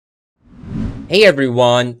Hey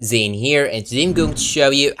everyone, Zane here, and today I'm going to show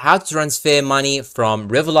you how to transfer money from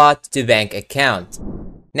Revolut to bank account.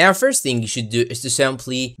 Now, first thing you should do is to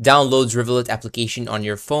simply download Revolut application on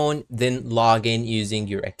your phone, then log in using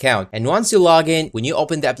your account. And once you log in, when you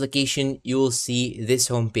open the application, you will see this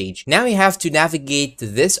homepage. Now you have to navigate to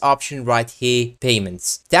this option right here,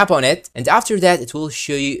 payments. Tap on it, and after that, it will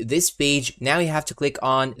show you this page. Now you have to click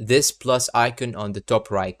on this plus icon on the top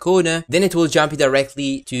right corner. Then it will jump you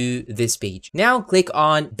directly to this page. Now click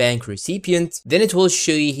on bank recipient. Then it will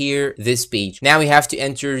show you here this page. Now we have to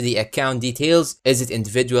enter the account details. Is it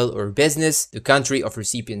individual or business, the country of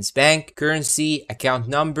recipient's bank, currency, account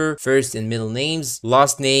number, first and middle names,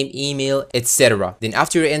 last name, email, etc. Then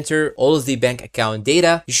after you enter all of the bank account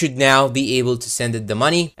data, you should now be able to send it the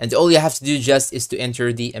money, and all you have to do just is to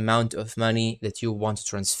enter the amount of money that you want to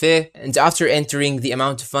transfer. And after entering the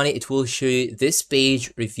amount of money, it will show you this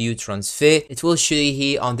page, review transfer. It will show you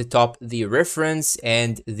here on the top the reference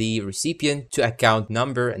and the recipient to account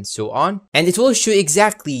number and so on, and it will show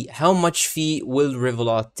exactly how much fee will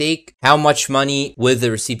Revolut take, how much money will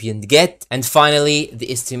the recipient get, and finally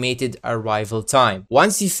the estimated arrival time.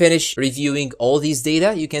 Once you finish reviewing all these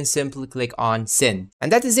data, you can simply click on send.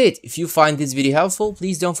 And that is it. If you find this video helpful,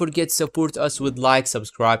 please don't forget to support us with like,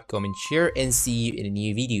 subscribe, comment, share, and see you in a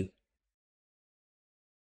new video.